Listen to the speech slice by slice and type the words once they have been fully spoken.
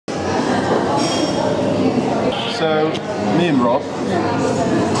So, me and Rob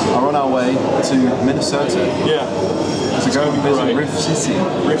are on our way to Minnesota. Yeah. To go and visit Riff City.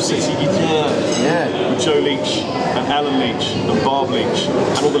 Riff City Guitar. Yeah. With Joe Leach and Alan Leach and Barb Leach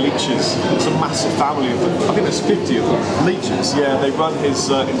and all the Leaches. It's a massive family of them. I think there's 50 of them. Leeches? Yeah, they run his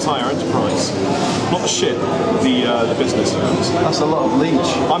entire enterprise. Not the ship, the business. That's a lot of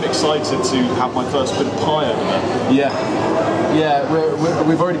Leech. I'm excited to have my first bit of pie over there. Yeah. Yeah,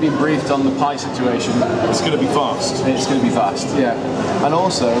 we've already been briefed on the pie situation. It's going to be fast. It's going to be fast, yeah. And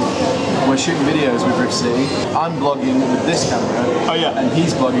also, we're shooting videos with Riff City. I'm vlogging with this camera. Oh yeah. And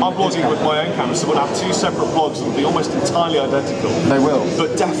he's vlogging I'm vlogging with my own camera, so we'll have two separate vlogs that will be almost entirely identical. They will.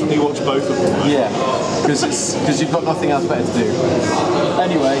 But definitely watch both of them. Right? Yeah, because you've got nothing else better to do.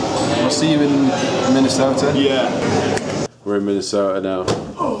 Anyway, we'll see you in Minnesota. Yeah. We're in Minnesota now.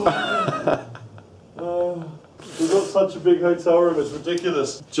 We've got such a big hotel room, it's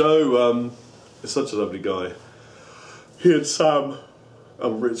ridiculous. Joe is such a lovely guy. He and Sam,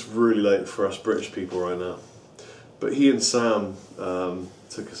 it's really late for us British people right now, but he and Sam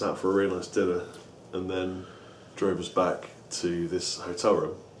took us out for a really nice dinner and then drove us back to this hotel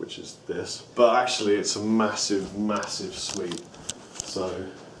room, which is this. But actually it's a massive, massive suite. So,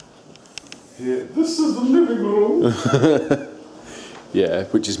 here, this is the living room. Yeah,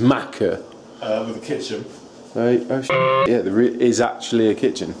 which is Macca. With a kitchen. Yeah, there is actually a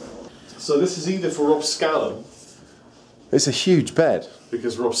kitchen. So this is either for Rob Scallon, It's a huge bed.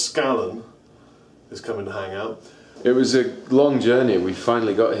 because Rob Scallon is coming to hang out. It was a long journey. We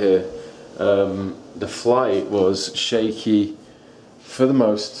finally got here. The flight was shaky for the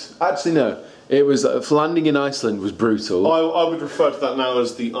most. Actually, no. It was landing in Iceland was brutal. I would refer to that now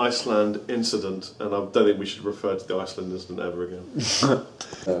as the Iceland incident, and I don't think we should refer to the Iceland incident ever again.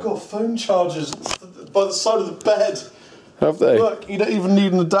 They've got phone chargers by the side of the bed. Have they? Look, you don't even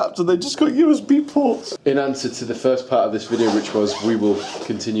need an adapter, they just got USB ports. In answer to the first part of this video, which was we will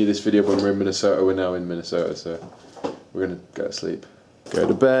continue this video when we're in Minnesota, we're now in Minnesota, so we're gonna go to sleep. Go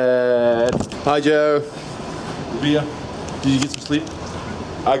to bed. Hi Joe. Bea, did you get some sleep?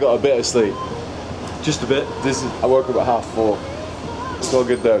 I got a bit of sleep. Just a bit. I woke up at 4:30. It's all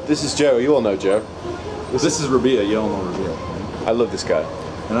good though. This is Joe, you all know Joe. This is Rabea, you all know Rabea. Right? I love this guy.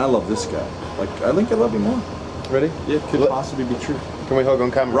 And I love this guy. Like, I think I love you more. Ready? Yeah, it could possibly be true. Can we hug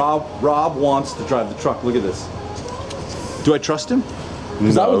on camera? Rob wants to drive the truck. Look at this. Do I trust him?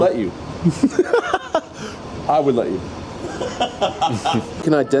 Because I would let you. I would let you. You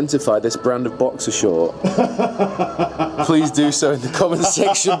can identify this brand of boxer short. Please do so in the comment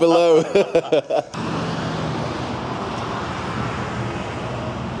section below.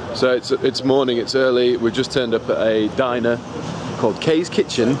 So it's morning, it's early. We've just turned up at a diner called Kay's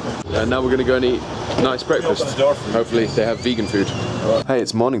Kitchen, and now we're going to go and eat nice breakfast. Hopefully they have vegan food. Hey,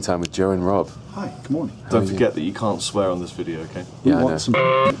 it's morning time with Joe and Rob. Hi, good morning. Don't forget that you can't swear on this video, okay? Yeah, I know. Want some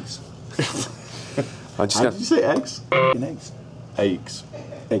eggs. I'm just How gonna, did you say eggs? Eggs. Eggs.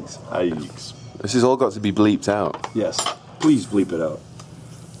 Eggs. Eggs. this has all got to be bleeped out. Yes. Please bleep it out.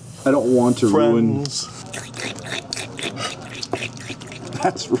 I don't want to ruin... Friends.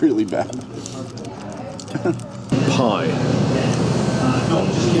 That's really bad. Pie.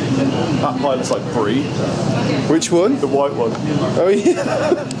 That pie looks like brie. Which one? The white one. Oh yeah.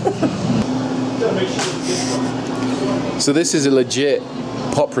 So this is a legit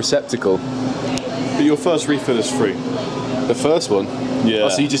pop receptacle. But your first refill is free. The first one? Yeah. Oh,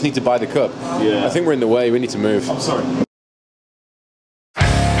 so you just need to buy the cup? Yeah. I think we're in the way, we need to move. I'm sorry.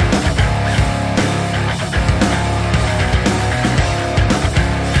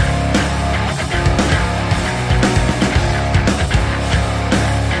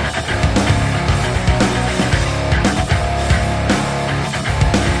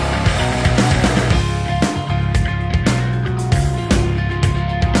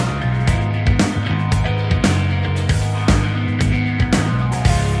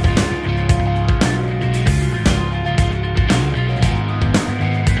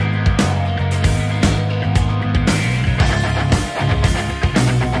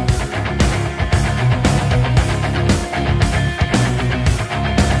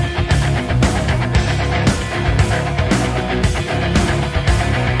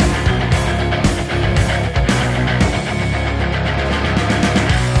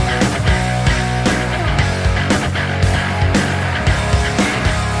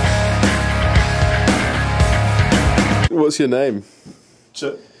 What's your name?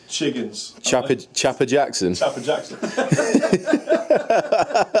 Chiggins. Chapper Jackson. Chapper Jackson.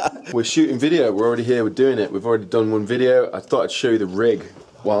 We're shooting video, we're already here, we're doing it. We've already done one video. I thought I'd show you the rig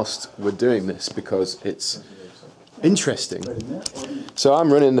whilst we're doing this because it's interesting. So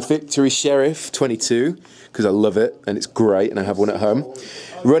I'm running the Victory Sheriff 22 because I love it and it's great and I have one at home.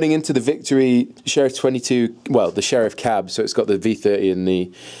 Running into the Victory Sheriff 22, well, the Sheriff cab, so it's got the V30 and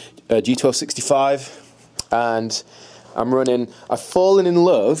the G1265, and I've fallen in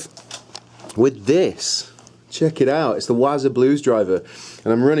love with this. Check it out, it's the Wazza Blues Driver,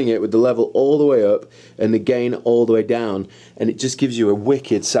 and I'm running it with the level all the way up and the gain all the way down, and it just gives you a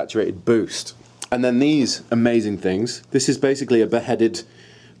wicked saturated boost. And then these amazing things. This is basically a beheaded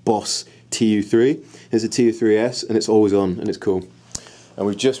Boss TU3. There's a TU3S and it's always on and it's cool. And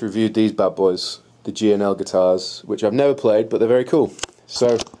we've just reviewed these bad boys, the G&L guitars, which I've never played, but they're very cool.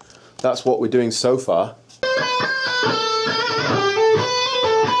 So that's what we're doing so far.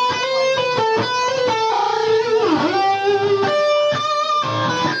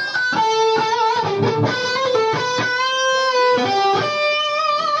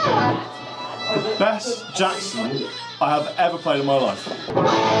 Best Jackson I have ever played in my life.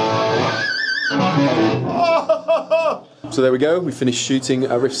 So there we go, we finished shooting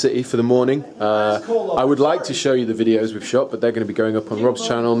at Riff City for the morning. I would like to show you the videos we've shot, but they're going to be going up on Rob's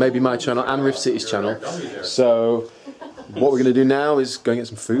channel, maybe my channel and Riff City's channel. So what we're going to do now is go and get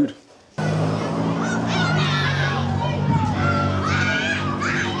some food.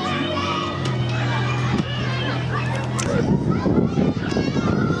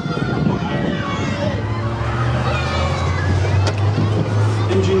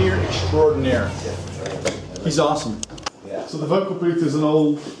 Engineer extraordinaire. He's awesome. Yeah. So the vocal booth is an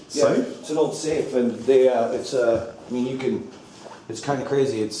old safe? It's an old safe, and they, I mean, you can, it's kind of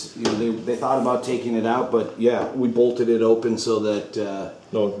crazy. It's, you know, they thought about taking it out, but yeah, we bolted it open so that,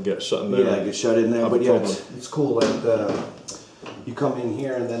 no one can get shut in there. yeah, get shut in there, Have but a yeah, problem. it's cool. Like, you come in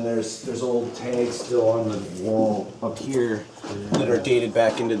here and then there's old tags still on the wall up here that are dated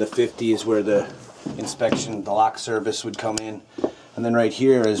back into the 50s where the inspection, the lock service would come in. And then right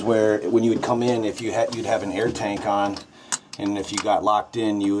here is where, when you would come in, if you had, you'd have an air tank on, and if you got locked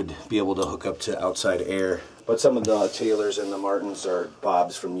in, you would be able to hook up to outside air. But some of the Taylors and the Martins are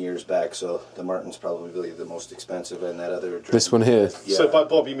Bob's from years back, so the Martin's probably the most expensive, and that other... This one here. Yeah. So by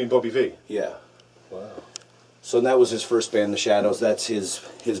Bob you mean Bobby V? Yeah. Wow. So that was his first band, The Shadows. That's his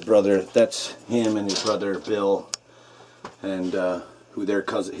brother. That's him and his brother Bill, and who their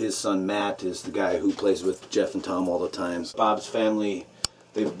cousin, his son Matt, is the guy who plays with Jeff and Tom all the time. Bob's family,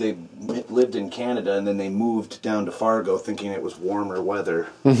 they lived in Canada and then they moved down to Fargo thinking it was warmer weather.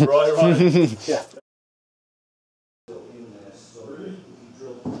 Right. Yeah.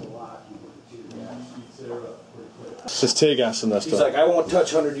 There's tear gas in there He's stuff. like, I won't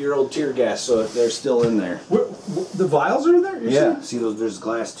touch 100-year-old tear gas, so they're still in there. The vials are in there? Yeah. See, there's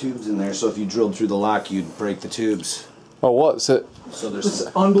glass tubes in there, so if you drilled through the lock, you'd break the tubes. Oh, what's it? So It's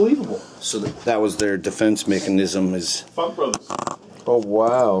there's, unbelievable. so that was their defense mechanism. Is Funk Brothers. Oh,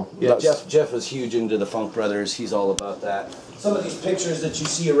 wow. yeah, That's- Jeff was huge into the Funk Brothers. He's all about that. Some of these pictures that you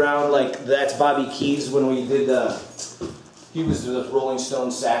see around, like that's Bobby Keys when we did he was the Rolling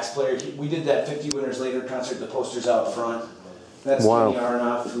Stones sax player. We did that 50 Winters Later concert. The poster's out front. That's Wow. Kenny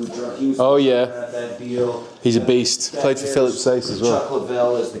Aronoff, who was Oh, yeah. at that deal. He's a And beast. that Played for there's Philip Sace as well. Chuck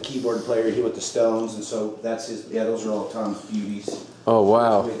Lavelle is the keyboard player here with the Stones, and so that's his. Yeah, those are all Tom's beauties. Oh,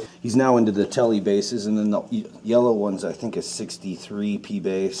 wow. He's now into the Telly basses, and then the yellow ones I think is 63 P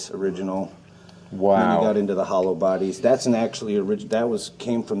bass original. And then he got Wow. into the hollow bodies. That's an actually original. That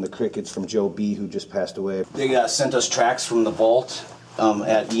came from the Crickets from Joe B, who just passed away. They sent us tracks from the vault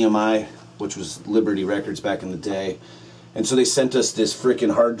at EMI, which was Liberty Records back in the day. And so they sent us this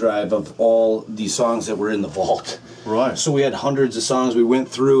freaking hard drive of all these songs that were in the vault. Right. So we had hundreds of songs. We went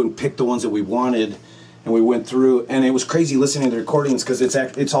through and picked the ones that we wanted, and we went through, and it was crazy listening to the recordings because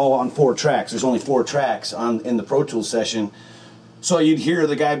it's all on 4 tracks. There's only 4 tracks in the Pro Tools session. So you'd hear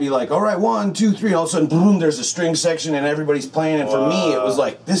the guy be like, all right, 1, 2, 3, and all of a sudden, boom, there's a string section and everybody's playing. And for me, it was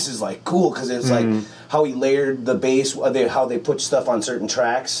like, this is like cool because it's like how he layered the bass, how they put stuff on certain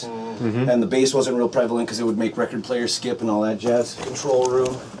tracks. And the bass wasn't real prevalent because it would make record players skip and all that jazz. Control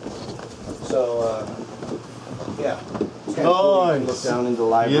room. So, yeah. It's kind of cool. You can look down into the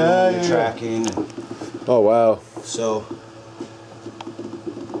library and the tracking. Oh, wow. So,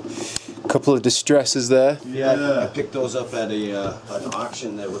 Couple of distresses there. yeah, I picked those up at an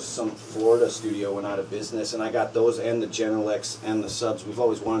auction that was some Florida studio went out of business, and I got those and the Genelecs and the subs. We've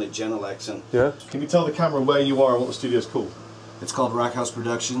always wanted Genelecs, and Yeah. Can you tell the camera where you are and what the studio's called? it's called Rock House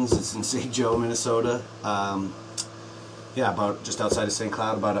Productions. It's in St. Joe, Minnesota. Yeah, about just outside of St.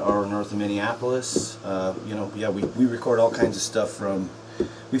 Cloud, about an hour north of Minneapolis. You know, yeah, we record all kinds of stuff from.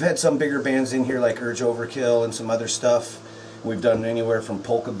 We've had some bigger bands in here like Urge Overkill and some other stuff. We've done anywhere from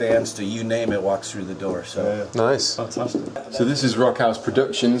polka bands to you name it walks through the door. So Nice. Fantastic. So this is Rockhouse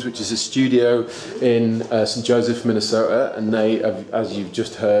Productions, which is a studio in St. Joseph, Minnesota, and they, as you've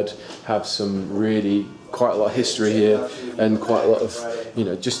just heard, have some really quite a lot of history here and quite a lot of, you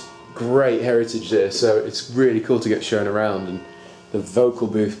know, just great heritage there. So it's really cool to get shown around, and the vocal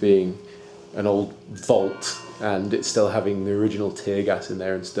booth being an old vault and it's still having the original tear gas in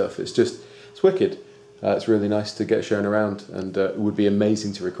there and stuff. It's wicked. It's really nice to get shown around, and it would be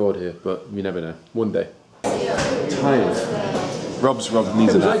amazing to record here, but you never know. One day. Tired. Rob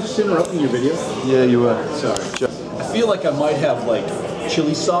needs a nap. Was I just interrupting your video? Yeah, you were. Sorry. I feel like I might have like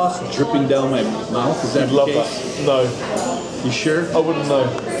chili sauce dripping down my mouth. Is that the case? That. No. You sure? I wouldn't know.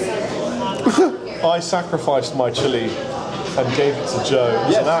 I sacrificed my chili and gave it to Joe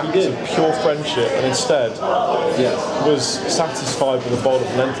as an act of pure friendship, and instead was satisfied with a bowl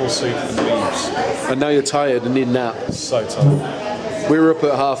of lentil soup and leaves. And now you're tired and need a nap. So tired. We were up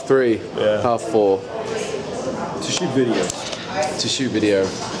at 3:30, 4:30. To shoot video. To shoot video.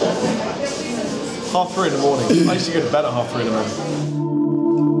 3:30 in the morning. I used to go to bed at 3:30 in the morning.